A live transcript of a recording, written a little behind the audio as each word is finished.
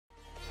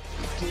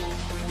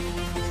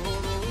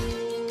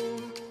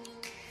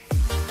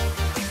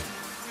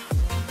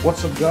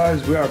What's up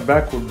guys, we are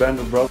back with Band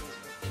of Brothers.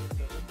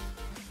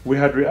 We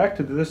had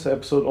reacted to this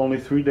episode only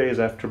 3 days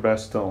after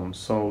Bastogne,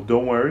 so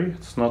don't worry,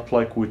 it's not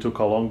like we took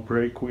a long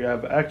break, we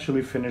have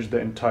actually finished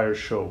the entire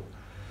show.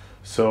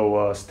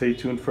 So stay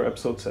tuned for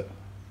episode 7.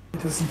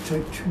 It doesn't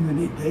take too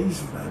many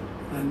days of that,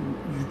 and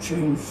you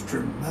change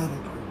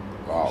dramatically.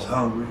 I was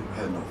hungry,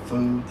 had no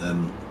food.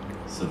 Then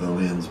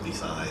civilians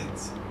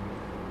besides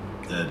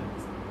dead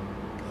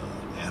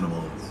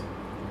animals.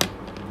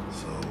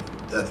 So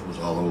death was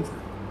all over.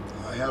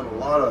 I had a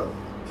lot of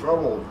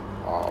trouble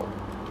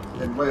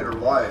in later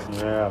life.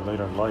 Yeah,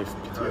 later life,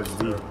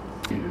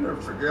 PTSD. You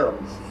never forget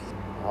them.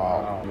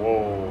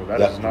 Whoa,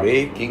 That's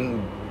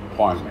breaking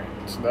point.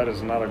 That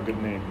is not a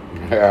good name.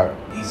 Yeah.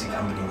 Easy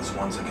Company was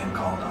once again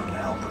called on to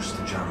help push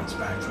the Germans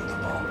back through the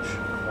bulge.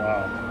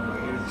 Wow.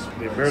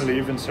 They barely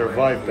even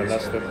survived the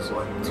last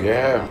episode.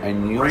 Yeah,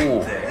 and you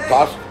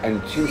task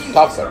and seems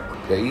tougher.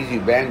 The easy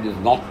band is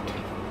not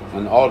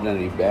an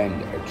ordinary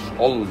band. It's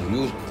always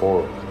used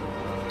for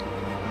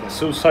The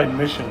suicide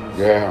missions.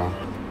 yeah.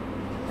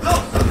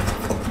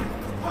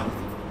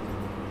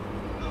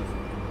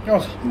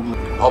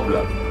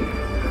 Hobler.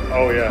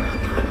 Oh yeah.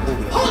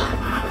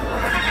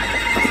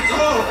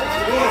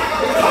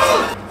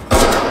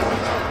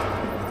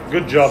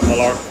 Good job,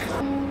 Malark.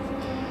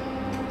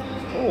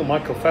 Oh,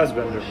 Michael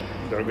Fassbender.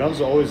 Their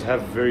guns always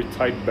have very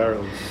tight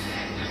barrels.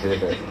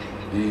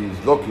 He's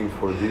looking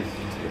for this.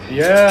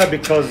 Yeah,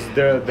 because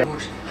they're I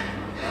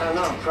don't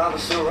know, probably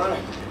still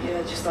running.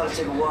 Yeah, just thought I'd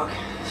take a walk,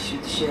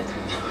 shoot the shit.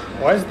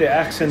 Why is the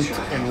accent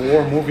in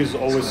war movies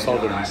always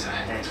southern?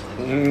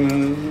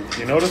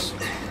 You notice?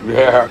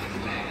 Yeah.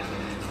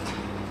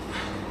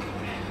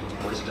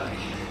 Where's Dyke?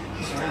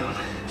 He's around.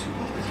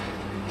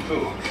 Who?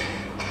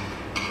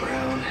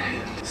 Brown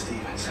and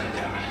Stevenson.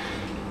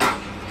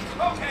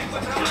 Okay,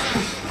 what's up?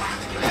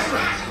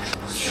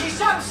 He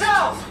shot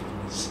himself!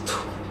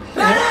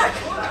 Medic!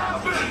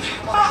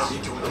 What are you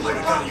doing with the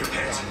lighter gun in your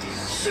pants?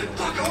 Shit,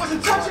 fuck, I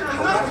wasn't touching her,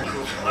 man!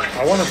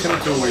 I wanted him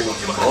to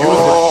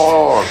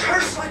Oh.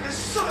 Hurts like a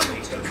son of a...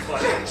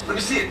 Let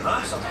me see it,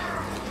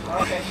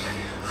 huh? Okay.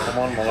 Come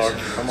on, Malark.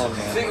 Come on, You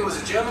man. think it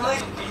was a German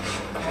knife?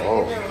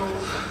 Oh.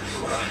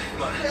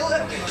 Hey,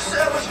 let me say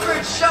that was a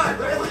great shot,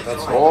 really.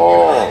 That's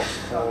Oh.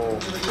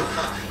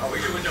 Are we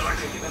doing dark?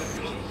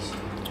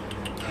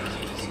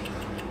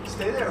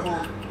 Stay there,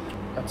 Hul.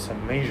 That's a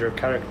major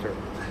character.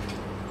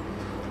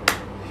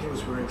 He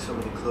was wearing so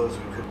many clothes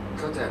we could.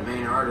 Cut that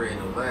main artery in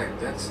the leg.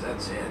 That's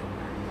it.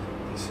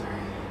 Yes, sir.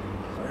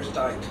 Where's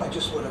Dyke? I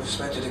just would have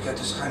expected to get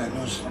this kind of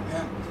news from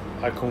him.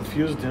 I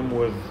confused him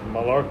with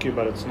Malarkey,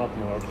 but it's not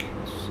Malarkey.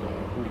 It's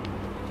who?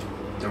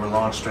 There were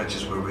long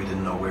stretches where we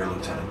didn't know where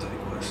Lieutenant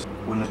Dyke was.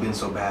 Wouldn't have been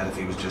so bad if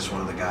he was just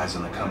one of the guys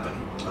in the company.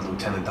 But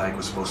Lieutenant Dyke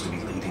was supposed to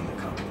be leading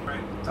the company.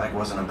 Dyke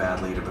wasn't a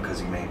bad leader because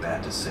he made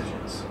bad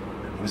decisions.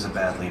 He was a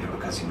bad leader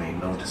because he made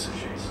no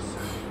decisions.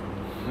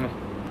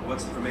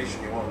 What's the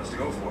information you want us to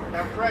go for?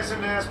 They're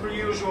present as per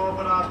usual,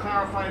 but I'll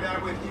clarify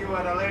that with you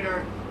at a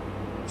later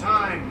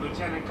time,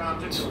 Lieutenant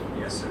Compton.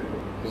 Yes, sir.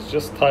 He's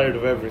just tired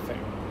of everything.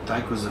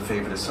 Dyke was a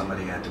favorite of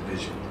somebody at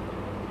division.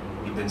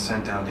 He'd been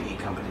sent down to E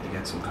Company to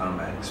get some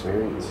combat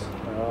experience.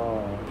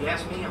 Oh. You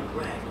ask me, I'm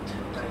glad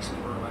Lieutenant Dyke's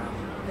never around.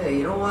 Hey,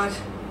 you know what?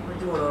 We're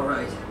doing all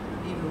right.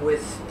 Even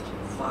with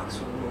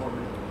Foxhole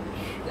Norman.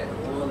 That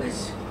wall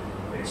is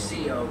where the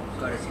CO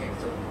got his head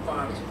so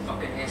far his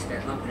fucking ass,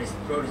 that lump in his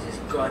throat is his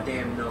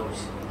goddamn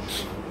nose.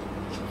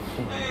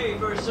 Hey,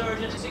 First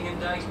Sergeant, singing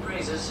Dyke's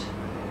praises.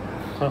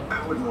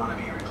 I wouldn't want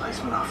to be a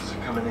replacement officer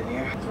coming in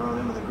here, thrown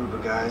in with a group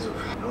of guys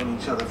who've known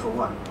each other for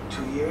what,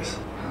 2 years?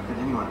 How could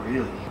anyone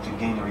really to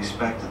gain the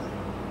respect of the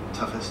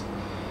toughest,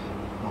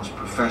 most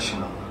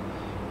professional,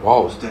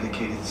 most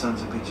dedicated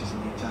sons of bitches in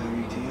the entire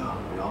ETO?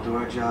 We all do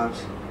our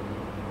jobs,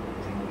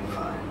 everything will be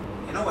fine.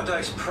 You know what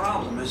Dyke's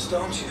problem is,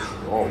 don't you?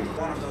 Whoa.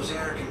 One of those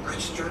arrogant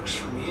rich jerks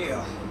from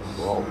Yale.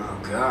 Whoa. Oh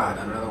God,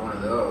 another one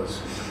of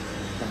those.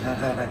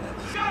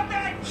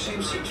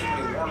 Seems to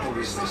be war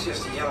movies. They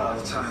used to yell all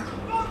the time.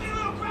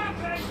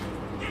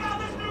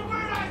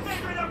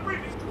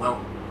 Well,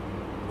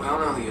 we all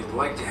know that you'd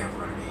like to have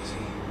run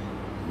easy.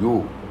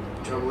 You.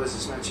 Trouble is,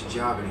 it's not your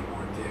job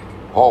anymore, Dick.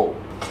 Oh.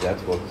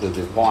 That's what's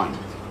the point.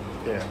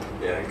 Yeah.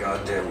 Yeah,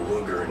 goddamn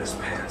looger in his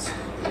pants.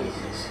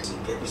 Jesus.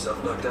 Get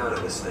yourself knocked out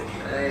of this thing.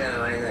 I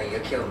know,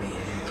 you'll kill me.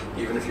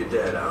 Even if you're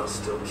dead, I'll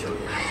still kill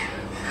you.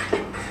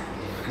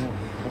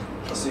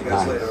 I'll see you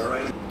guys later,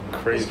 alright?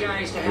 This Crazy. guy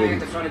used to hang at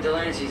the front of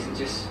Delancey's and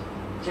just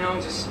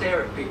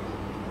stare at people.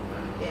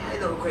 Yeah, I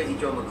know who Crazy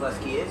Joe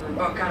McCluskey is.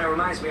 Oh, kind of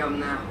reminds me of him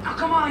now. Oh,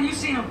 come on, you've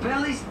seen him,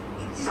 Bill. He's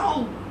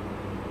all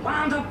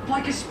wound up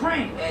like a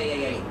spring.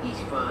 Hey, he's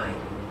fine.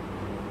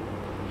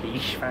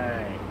 He's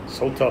fine.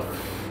 So tough.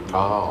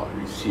 Ah,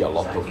 you see a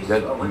lot of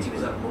dead Once he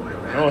was people. up moving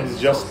around. No,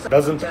 he just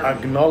doesn't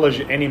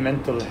acknowledge any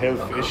mental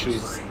health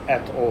issues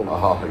at all.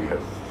 Ah, yes.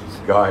 This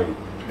guy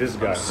This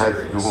guy.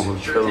 has no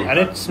children. And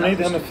it's made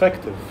him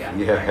effective.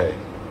 Yeah.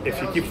 If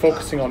you keep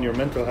focusing on your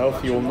mental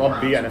health, you will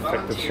not be an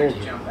effective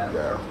soldier.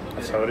 Yeah.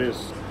 That's how it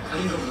is. I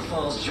didn't go to the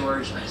falls,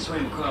 George. I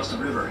swam across the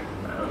river.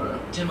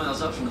 10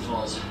 miles up from the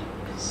falls.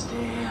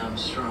 Damn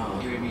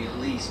strong. You're gonna be at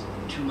least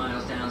 2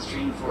 miles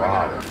downstream before I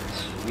got her.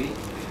 Sweet.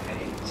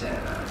 Hey, Ted,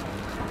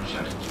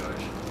 shut it,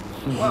 George.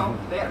 Well,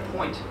 they had a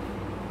point.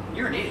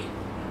 You're an idiot.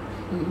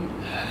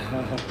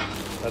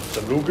 That's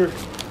the Luger.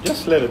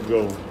 Just let it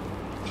go.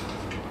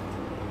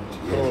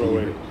 Throw it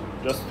away.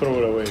 Just throw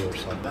it away or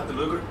something. Not the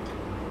Luger?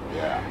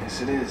 Yeah.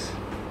 Yes, it is.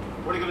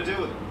 What are you gonna do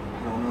with it?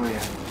 I don't know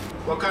yet.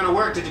 What kind of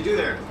work did you do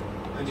there?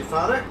 And your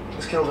father? He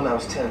was killed when I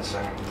was 10,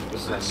 sir.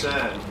 That's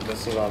sad.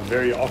 This is a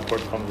very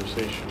awkward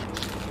conversation.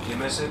 You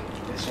miss it?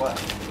 Guess what?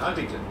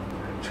 Huntington.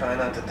 Try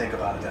not to think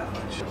about it that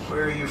much.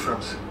 Where are you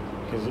from, sir?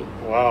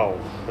 Wow,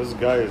 this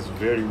guy is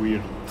very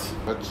weird.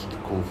 Let's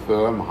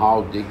confirm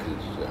how Dick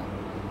is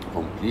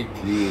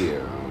completely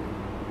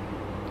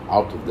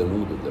out of the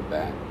mood of the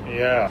band.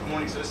 Yeah. Good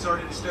morning, sir.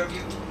 Sorry to disturb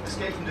you.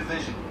 Escape from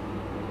division.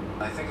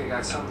 I think I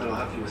got something that'll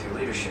help you with your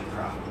leadership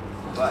problem.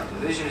 But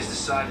division has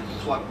decided to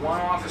pluck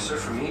one officer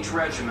from each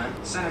regiment,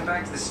 send him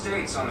back to the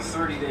States on a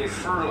 30-day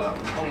furlough.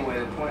 Anyway,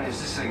 the point is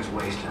this thing's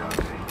wasted on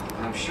me.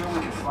 And I'm sure we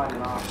can find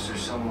an officer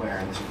somewhere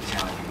in this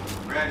battalion.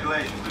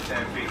 Congratulations,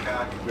 Lieutenant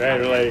Peacock.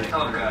 Congratulations.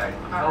 Hell of a guy.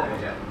 Hell of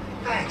a guy.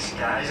 Thanks,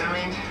 guys. I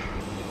mean,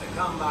 If they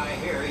come by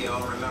here, you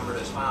all remember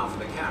to smile for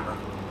the camera.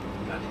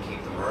 Got to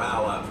keep the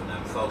morale up from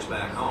them folks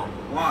back home.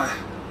 Why?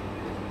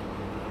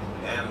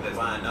 Damned if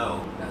I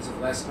know. As of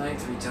last night,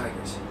 3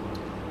 tigers.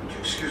 Would you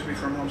excuse me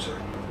for a moment, sir?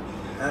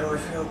 How do I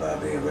feel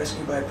about being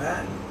rescued by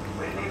Patton?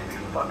 we need to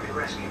be fucking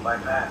rescued by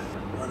Pat.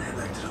 Run head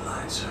back to the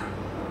line, sir.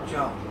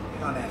 Joe, you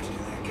don't have to do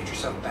that. Get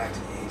yourself back to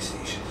the aid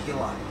station. Heal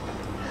up.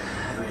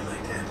 I'd really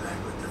like to head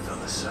back with the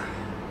fellas, sir.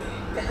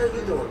 What the hell are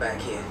you doing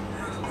back here? I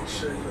have to make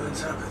sure you're on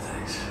top of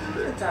things.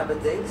 You're on top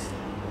of things.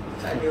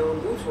 Tied your own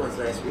boots once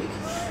last week.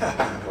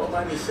 All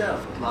by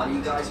myself. A lot of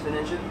you guys been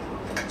injured?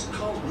 It's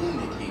called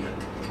wounded here.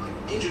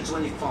 Injured's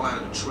when you fall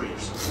out of the tree or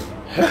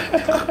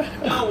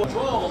something. No, what's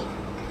wrong?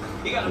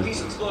 You got a piece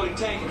of exploding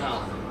tank in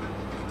Holland.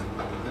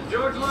 And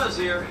George Luz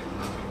here.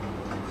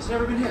 He's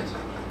never been hit.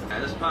 Yeah,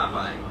 this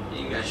Popeye.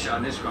 He got shot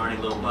in his scrawny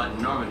little butt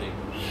in Normandy.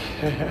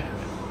 Scrawny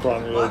Well,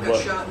 little I got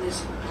butt. shot in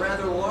this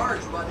rather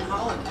large butt in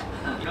Holland.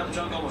 You know the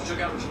junk almost shook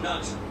out his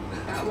nuts.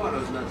 I want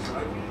those nuts,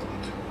 right?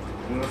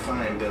 We're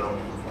fine, Bill.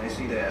 Nice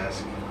of you to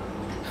ask.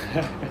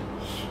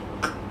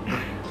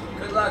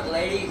 Good luck,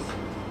 ladies.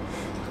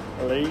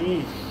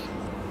 Ladies.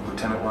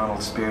 Lieutenant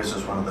Ronald Spears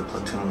was one of the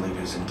platoon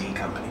leaders in D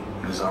Company.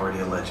 He was already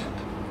a legend.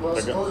 Well,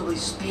 Okay. supposedly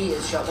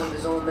Spears shot one of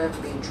his own men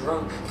for being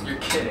drunk. You're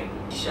kidding.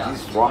 He shot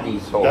He's running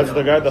so. That's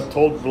the guy that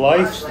told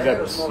Blythe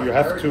that you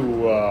have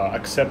to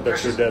accept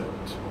that you're dead.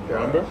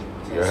 Remember?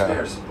 Yeah.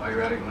 Spears, while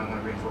you're at it, you might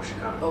want to reinforce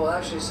Chicago. Oh, well,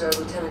 actually, sir,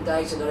 Lieutenant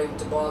Dykes are not even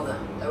to bother.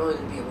 That only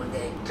going to be one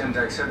day. Tim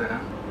Dyke said that, huh?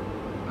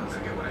 Don't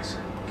forget what I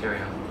said. Carry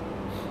on.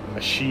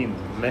 Machine.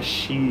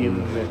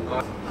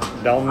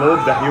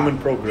 Download the human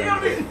program.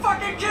 be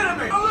fucking kidding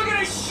me! Oh, look at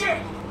this shit!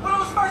 One of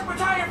those 1st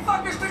Battalion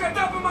fuckers took a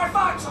dump in my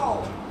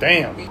foxhole!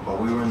 Damn. While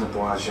we were in the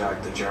Bois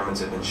Jacques, the Germans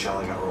had been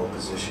shelling our old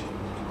position.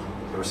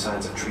 There were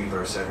signs of tree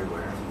verse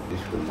everywhere.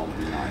 This will not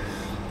be nice.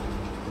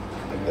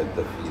 I get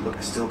the feeling.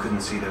 I still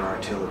couldn't see their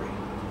artillery. I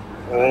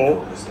Oh,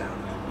 know it was down.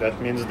 that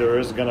means there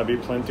is gonna be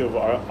plenty of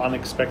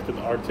unexpected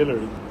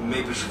artillery.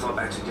 Maybe we should fall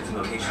back to a different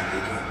location,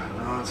 Deacon.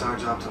 No, it's our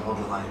job to hold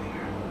the line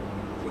here.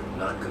 We're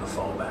not gonna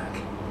fall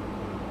back.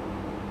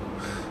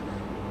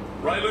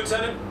 Right,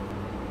 Lieutenant?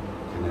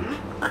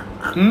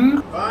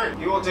 Fine,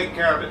 you all take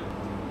care of it.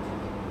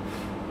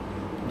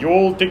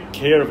 You'll take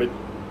care of it.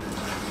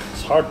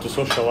 It's hard to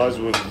socialize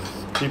with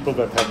people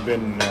that have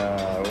been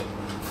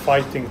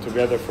fighting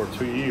together for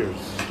 2 years.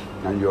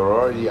 And you're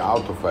already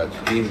out of a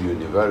team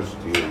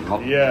university. You're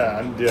not. Yeah,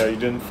 and you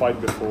didn't fight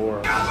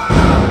before.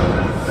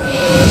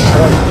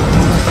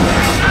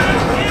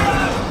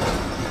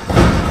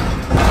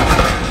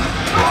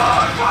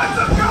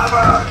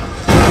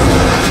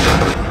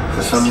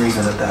 For some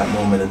reason, at that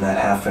moment in that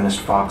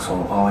half-finished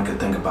foxhole, all I could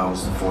think about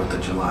was the 4th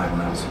of July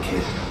when I was a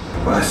kid.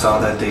 What I saw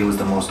that day was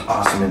the most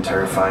awesome and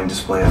terrifying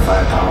display of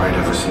firepower I'd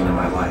ever seen in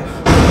my life.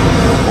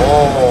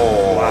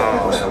 Oh!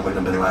 Of course, I wouldn't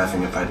have been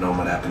laughing if I'd known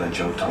what happened to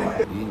Joe Toy.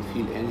 You didn't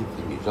feel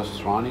anything. You're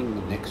just running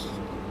the next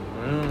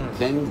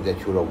thing that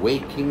you're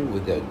awaking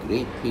with a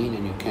great pain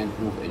and you can't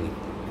move anything.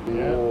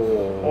 Yeah.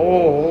 Oh.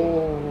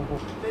 Oh.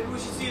 Maybe we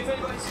should see if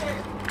anybody's hit.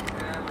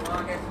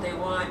 Long as they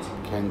want.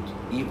 Can't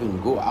even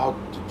go out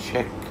to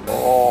check.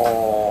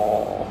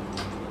 Oh.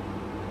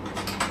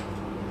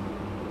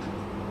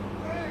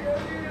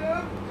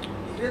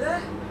 You hear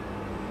that?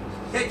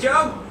 Hey,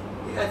 Joe?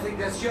 Yeah, I think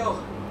that's Joe.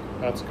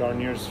 That's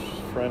Garnier's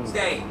friend.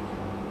 Stay.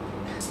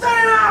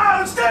 Stay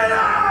down! Stay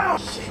down!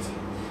 Shit.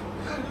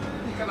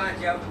 Come on,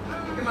 Joe.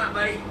 Come on,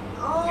 buddy.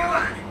 Come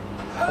on.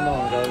 Come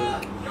on, guys.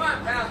 Come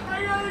on, pal.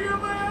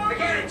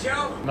 Forget it,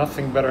 Joe.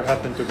 Nothing better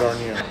happened to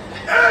Garnier.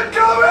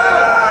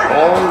 Incoming!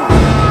 Oh.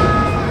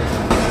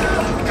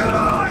 Come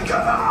on!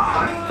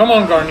 Come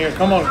on, Garnier.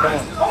 Come on, come on.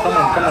 Come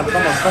on, come on,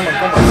 come on, come on,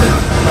 come on.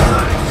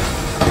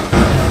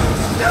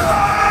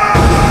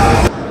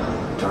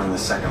 During the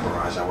second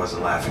barrage, I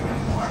wasn't laughing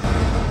anymore.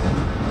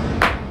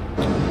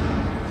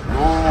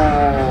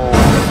 No.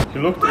 He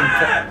looked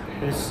intact.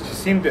 He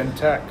seemed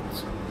intact.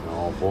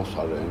 Both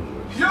are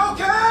injured. You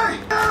okay?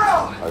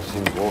 Girl! I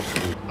think both.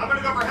 I'm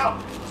gonna go for help.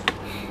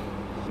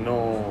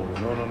 No.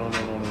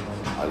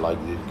 I like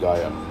this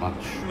guy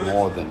much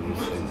more than you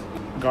think.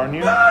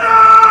 Garnier?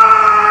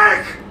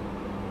 Medic!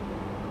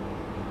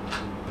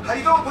 How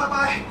you doing,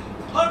 Popeye?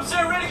 I'm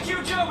sir, ready to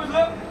cue Joe with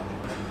love.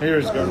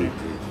 Here's Garnier.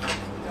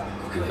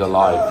 He's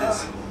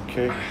alive.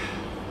 Okay.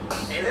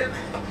 Hey, Lip.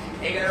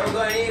 Ain't got no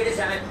gun here this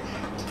time.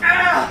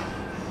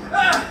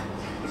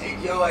 Hey,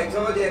 Joe, I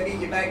told you I'd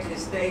meet you back to the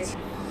States.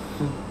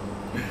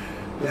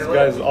 This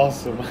guy's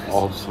awesome.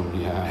 Awesome,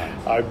 yeah.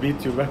 I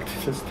beat you back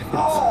to the States.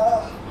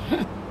 Oh.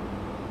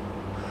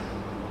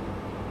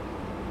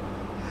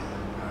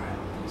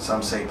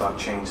 Some say Buck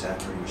changed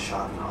after he was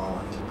shot in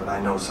Holland, but I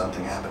know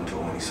something happened to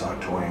him when he saw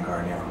Toy and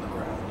Garnier on the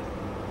ground.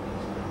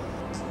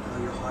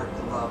 Fill your heart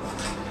with love.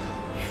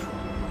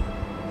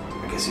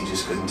 I guess he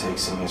just couldn't take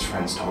seeing his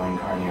friends Toy and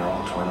Garnier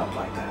all torn up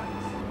like that.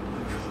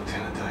 Look for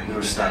Lieutenant Dyke. We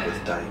were stuck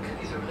with Dyke.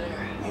 He's over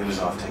there. He was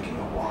off taking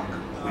a walk.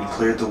 We'd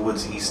cleared the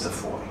woods east of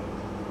Foy.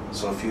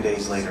 So a few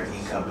days later,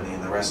 E Company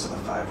and the rest of the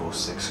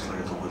 506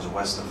 cleared the woods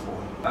west of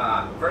Foy.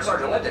 First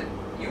Sergeant Linton,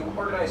 you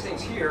organize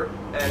things here,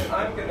 and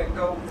I'm gonna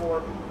go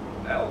for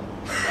help.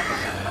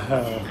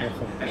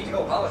 I need to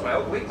go polish my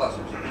oak wheat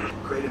clusters.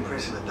 Great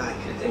impression of Dyke.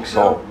 You think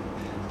so?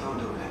 Don't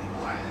do it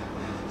anymore.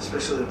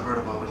 Especially the part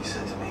about what he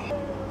said to me.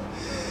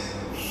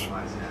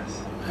 Wise ass.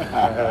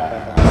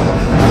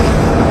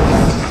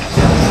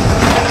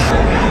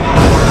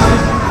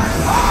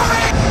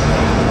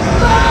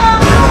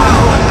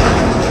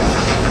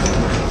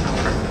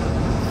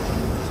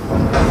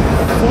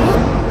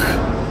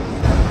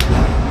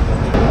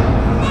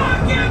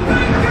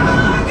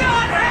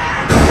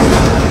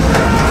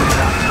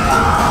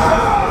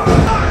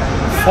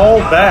 Fall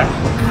back.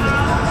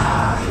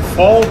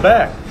 Fall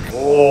back.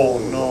 Oh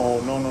no.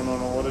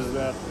 What is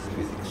that? If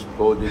it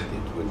exploded,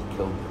 it will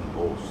kill them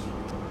both.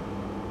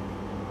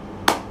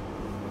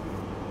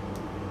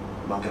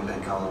 Monk and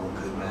Pencala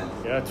were good men.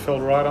 Yeah, it fell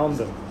right on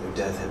them. Their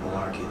death hit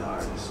Malarkey the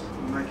hardest.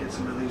 We might get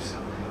some relief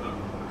soon.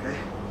 Okay?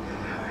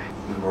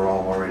 We were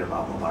all worried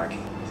about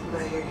Malarkey. Didn't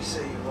I hear you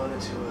say you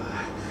wanted to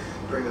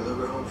bring a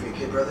Luger home for your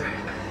kid brother?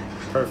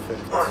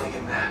 Perfect. Oh, you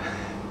get mad.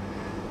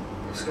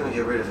 I was gonna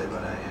get rid of it,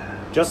 but I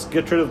Just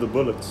get rid of the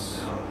bullets.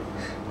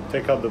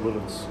 Take out the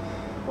bullets.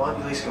 why don't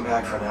you at least come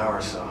back for an hour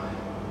or so?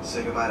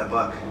 Say goodbye to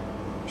Buck.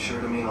 I'm sure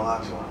it'll mean a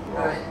lot to him.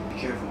 Right. Be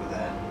careful with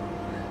that.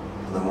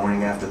 The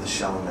morning after the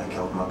shelling that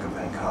killed Monk and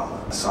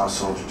Pencala, I saw a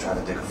soldier try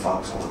to dig a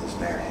foxhole with his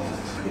bare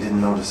hands. He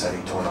didn't notice that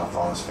he'd torn off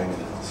all his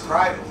fingernails.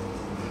 Private.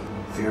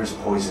 Fear is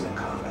poison in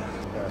combat.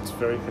 Yeah, it's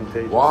very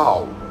contagious.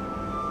 Wow.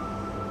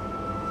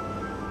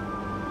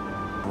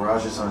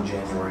 Barrages on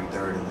January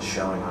 3rd and the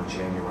shelling on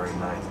January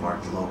 9th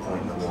marked a low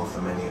point in the war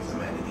for many of the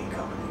men in E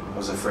Company. I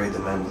was afraid the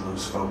men would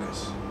lose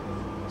focus,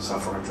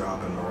 suffer a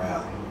drop in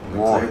morale. We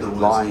More cleared the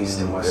woods lying east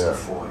and west there. of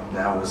Foy.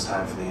 Now it was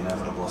time for the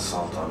inevitable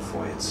assault on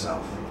Foy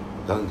itself.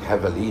 Doesn't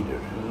have a leader.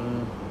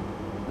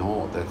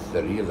 No, that's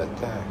the real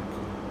attack.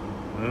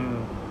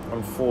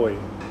 On Foy.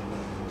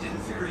 Didn't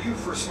figure you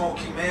for a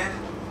smoky man.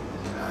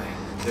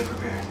 Get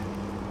prepared.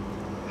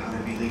 I'm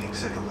going to be leading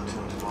 2nd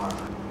Platoon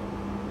tomorrow.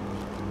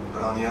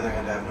 But on the other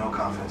hand, I have no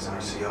confidence in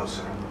our CO,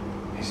 sir.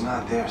 He's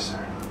not there,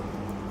 sir.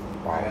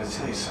 I gotta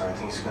tell you, sir, I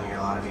think he's going to get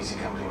a lot of easy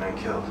company men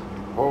killed.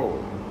 Oh.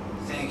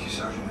 Thank you,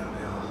 Sergeant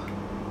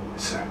O'Neill.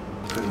 Sir,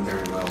 couldn't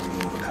very well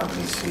remove a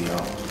company's CO,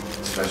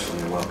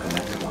 especially a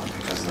well-connected one,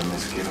 because of the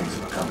misgivings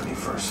of a company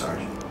first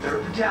sergeant.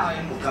 3rd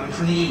Battalion will come in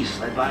from the east,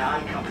 led by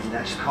I Company.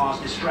 That should cause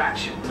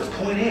distraction. The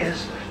point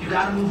is, you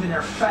gotta move in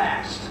there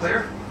fast.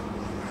 Clear?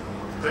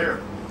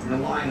 Clear. I'm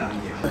relying on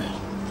you.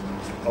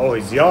 Oh,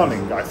 he's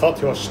yawning. I thought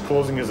he was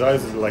closing his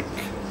eyes and like,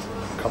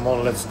 come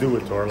on, let's do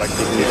it. Or like,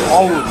 He's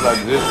always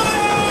like this.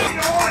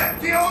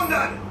 The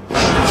undone.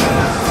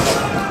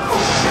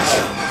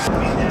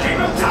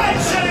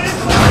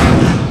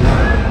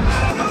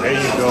 there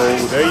you go,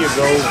 there you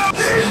go.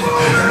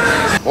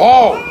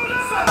 Whoa!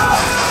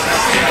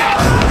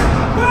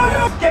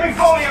 Get me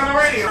Foley on the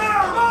radio.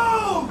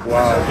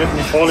 Wow, get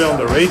me Foley on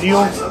the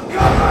radio?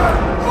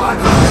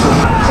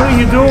 What are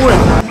you doing?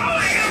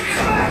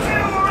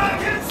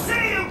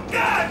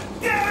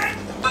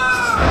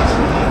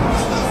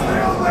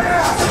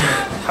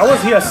 How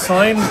was he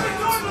assigned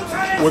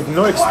with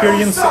no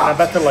experience in a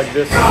battle like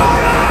this?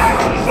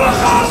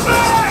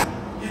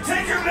 You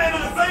take your men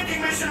on a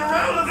flanking mission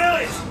around the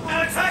village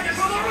and attack it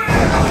from the rear.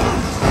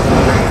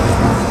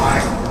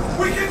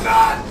 We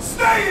cannot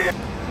stay here.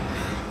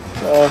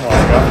 Oh my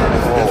god,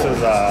 this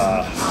is a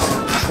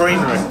train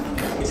wreck.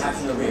 Attack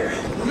from the rear.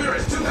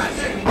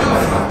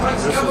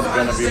 This is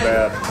gonna be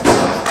bad.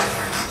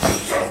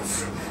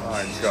 Oh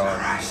my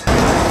god.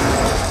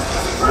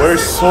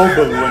 Where's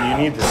Zobel when you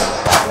need him?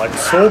 Like,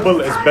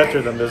 Zobel is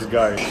better than this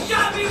guy.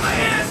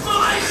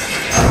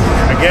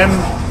 Again?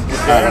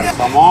 Guys,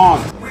 come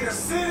on. We are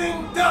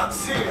sitting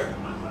ducks here.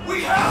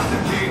 We have to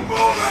keep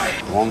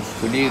moving. Wants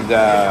to lead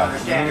the...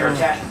 You're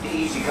attached to the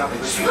easy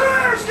company.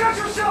 Spears, get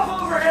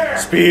yourself over here.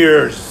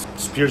 Spears.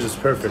 Spears is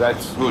perfect.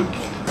 That's good.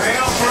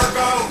 Hail,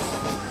 Virgo.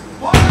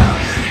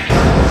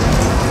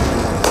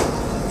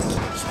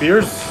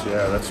 Spears?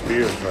 Yeah, that's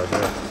Spears right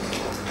there.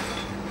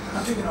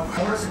 I'm taking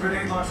over. Orders the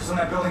grenade launchers on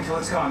that building till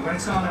it's gone. When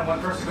it's gone, then one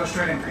person goes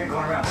straight in. Forget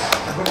going around.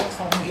 Robots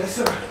follow me. Yes,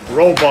 sir.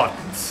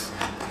 Robots.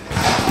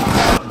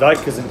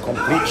 Dyke is in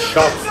complete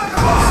shock.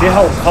 See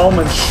how calm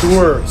and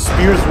sure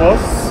Spears was?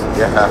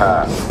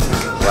 Yeah.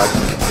 Like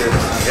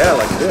this. Yeah,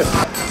 like this.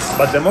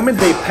 But the moment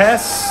they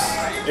pass,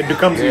 it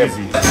becomes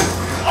easy.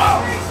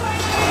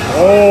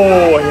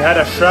 Oh, he had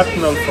a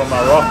shrapnel from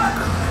a rock.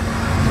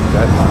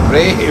 That's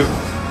brave.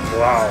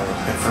 Wow.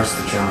 At first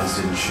the Germans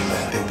didn't shoot.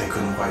 I think they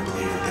couldn't quite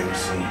believe what they were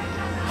seeing.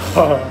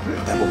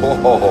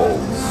 Whoa.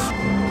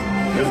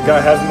 This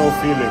guy has no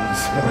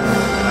feelings.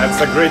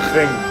 That's a great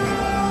thing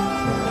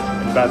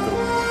in battle.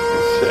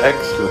 It's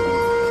excellent.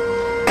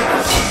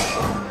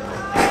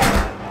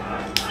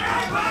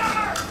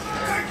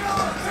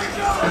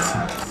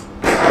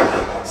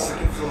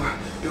 Second floor,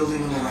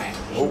 building on the right.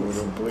 Shoot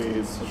him,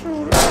 please.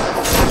 Shoot him.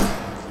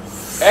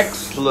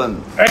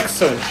 Excellent.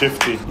 Excellent,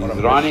 Shifty. He's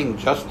running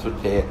just to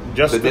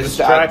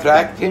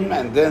distract him,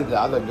 and then the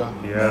other guy.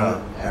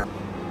 Yeah.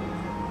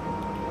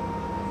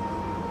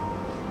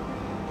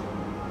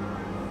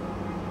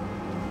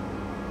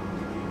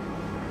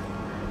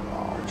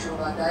 Sure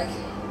about Dyke?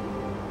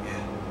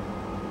 Yeah.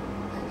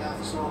 Thank God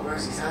for small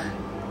mercies, huh?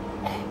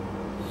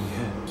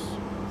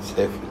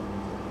 Stephen.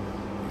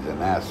 He's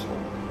an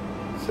asshole.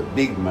 It's a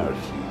big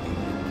mercy.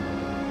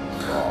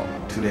 Wow.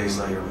 2 days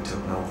later, we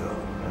took Noville,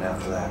 and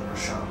after that,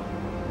 Rashon.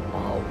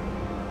 Wow.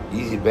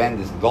 Easy band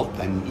is not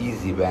an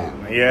easy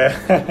band. Yeah.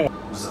 It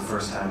was the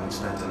first time we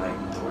spent the night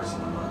indoors in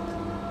a month.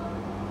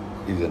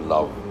 He's in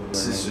love. The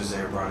sisters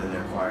there brought in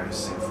their choir to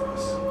sing for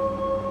us. It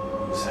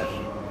was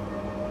heavy.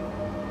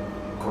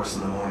 Of course,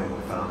 in the morning,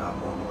 we found out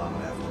Montmelon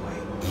would have to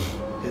wait.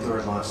 Hitler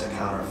had launched a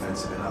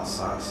counteroffensive in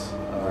Alsace.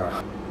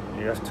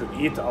 You have to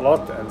eat a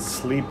lot and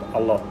sleep a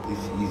lot.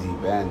 This easy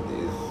band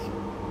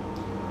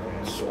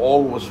it's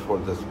always for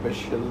the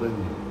special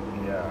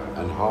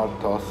and hard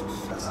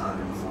tasks. That's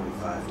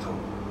 145 total.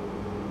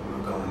 We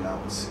were going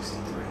out with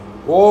 63.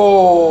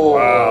 Whoa!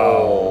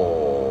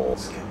 Wow.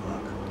 Skip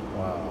luck.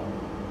 Wow.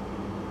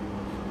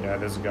 Yeah,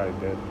 this guy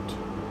did.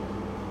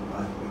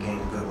 But we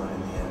gained a good one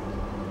in the end.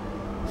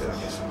 So I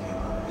guess we came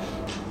out ahead.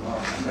 Well,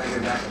 I'm gonna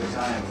get back to the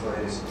time before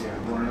they disappear. I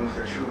want to know if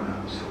they're true or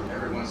not. So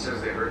everyone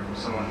says they heard from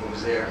someone who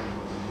was there.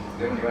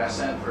 Then when you ask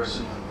that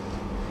person,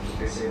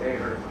 they say they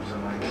heard from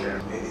someone who was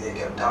there. Maybe they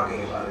kept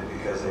talking about it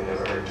because they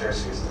never heard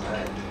Tertius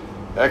deny it.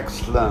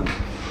 Excellent.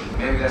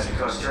 Maybe that's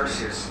because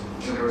Tertius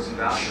knew there was some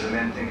value to the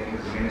men thinking he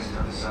was the meanest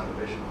of the son of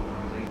Bishop.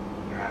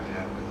 You're happy to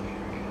have a good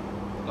leader again.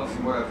 Well,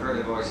 from what I've heard,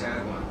 they've always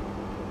had one.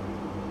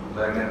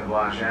 Let him in the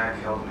blackjack,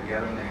 held them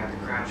together, and they had the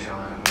crab shell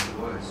out of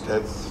the woods.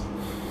 That's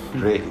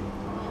great.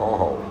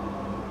 Oh.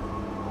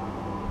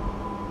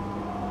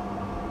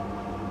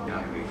 You're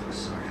not going to be for a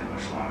sergeant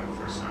much longer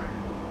for a sergeant.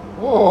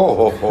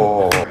 Whoa.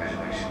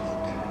 Congratulations,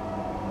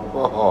 Lieutenant.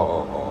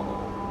 Whoa.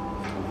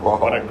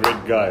 What a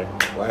great guy.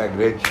 What a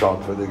great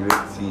shot for the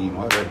great scene.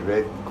 What a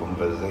great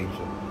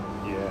conversation.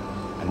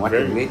 Yeah. And what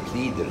a great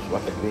leaders.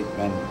 What a great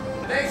man.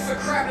 Thanks for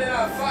crapping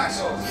out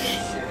foxholes, you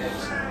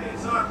shitheads.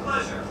 It's our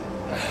pleasure.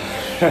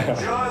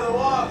 Enjoy the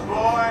walk,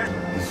 boy.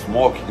 He's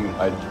smoking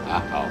right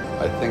now.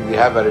 I think we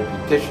have a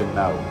reputation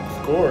now.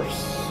 Of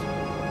course.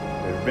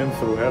 They've been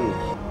through hell.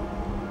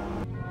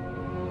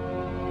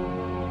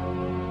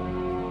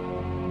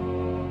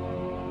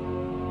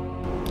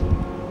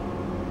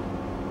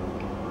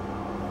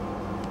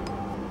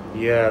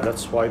 Yeah,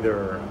 that's why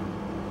they're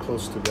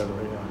close together,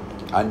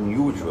 yeah.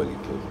 Unusually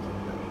close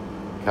together.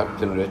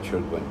 Captain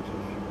Richard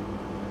Winters.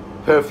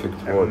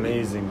 Perfect wording.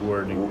 Amazing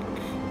wording.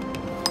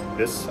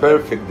 This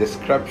perfect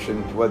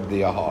description to what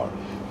they are.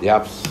 They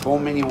have so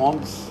many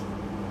ones,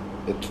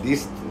 at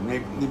least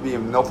maybe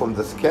not on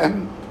the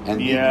scan, and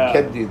they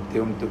kept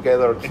them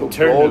together so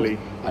internally.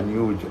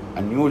 Close,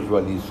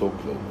 unusually so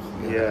close.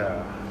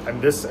 Yeah. And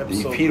this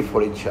episode, they feel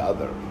for each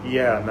other.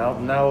 Yeah, now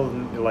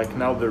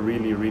they're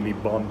really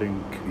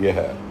bonding.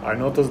 Yeah. I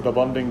noticed the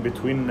bonding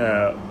between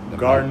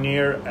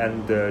Garnier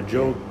and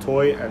Joe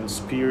Toy and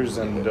Spears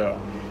and.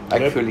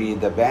 Actually,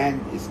 the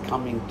band is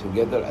coming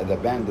together as a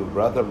band of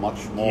brothers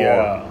much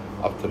more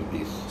after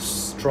this.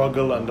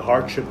 Struggle and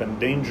hardship and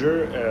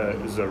danger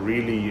is a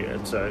really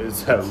it's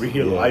a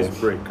real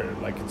icebreaker.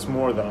 Like it's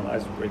more than an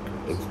icebreaker.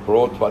 It's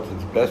brought what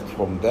is best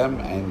from them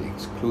and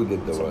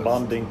excluded the rest. A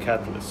bonding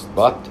catalyst.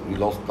 But we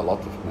lost a lot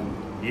of men.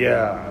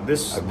 Yeah,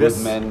 a good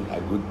men,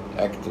 a good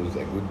actors,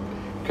 a good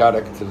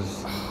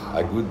characters,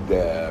 a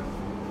good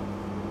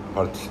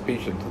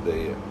participation to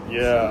the.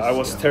 Yeah, I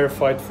was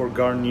terrified for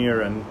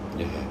Garnier and.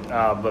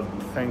 But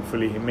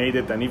thankfully he made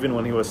it, and even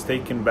when he was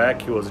taken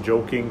back, he was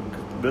joking.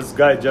 This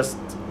guy just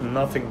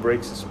nothing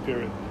breaks his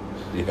spirit.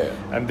 Yeah.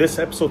 And this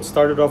episode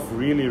started off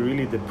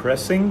really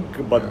depressing,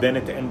 but then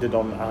it ended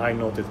on a high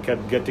note. It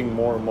kept getting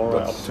more and more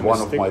optimistic. One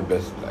of my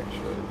best,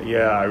 actually.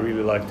 Yeah, I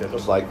really liked it.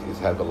 It's like it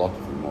had a lot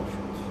of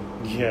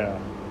emotions. Yeah.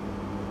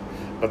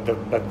 But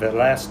the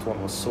last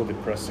one was so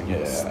depressing.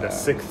 Yeah. The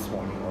sixth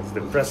one was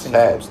depressing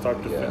sad, from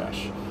start to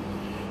finish.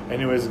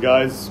 Anyways,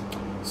 guys,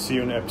 see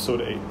you in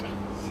episode 8.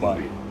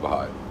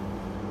 Bye.